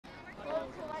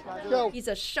Go. He's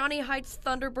a Shawnee Heights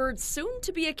Thunderbird, soon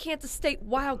to be a Kansas State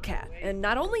Wildcat. And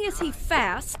not only is he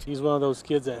fast, He's one of those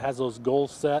kids that has those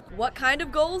goals set. what kind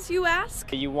of goals, you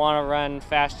ask? You want to run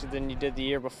faster than you did the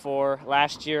year before.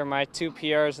 Last year, my 2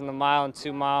 PRs in the mile and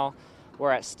 2 mile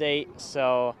were at state,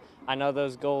 so I know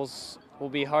those goals will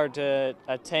be hard to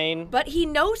attain. But he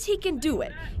knows he can do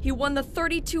it. He won the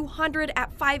 3200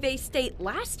 at 5A State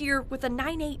last year with a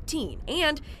 9:18,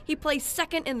 and he placed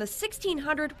second in the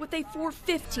 1600 with a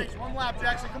 4:15. One lap,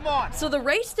 Jackson, come on. So the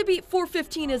race to beat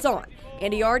 4:15 is on,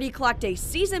 and he already clocked a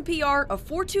season PR of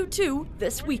 4:22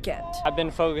 this weekend. I've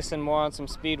been focusing more on some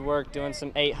speed work, doing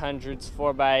some 800s,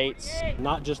 4x8s.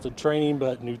 Not just the training,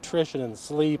 but nutrition and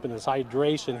sleep and his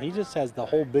hydration. He just has the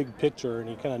whole big picture, and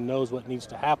he kind of knows what needs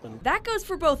to happen. That goes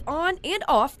for both on and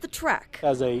off the track.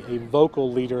 As a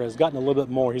vocal leader, has gotten a little bit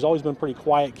more. He's always been a pretty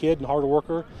quiet kid and hard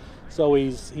worker, so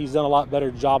he's done a lot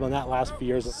better job in that last few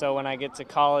years. So when I get to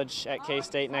college at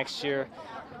K-State next year,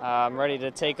 I'm ready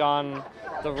to take on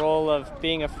the role of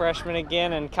being a freshman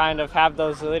again and kind of have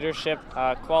those leadership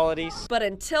qualities. But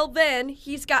until then,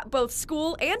 he's got both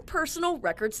school and personal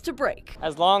records to break.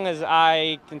 As long as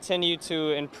I continue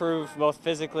to improve both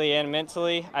physically and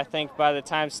mentally, I think by the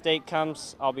time state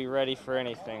comes, I'll be ready for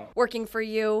anything. Working for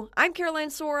you, I'm Caroline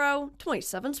Soro,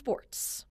 27 Sports.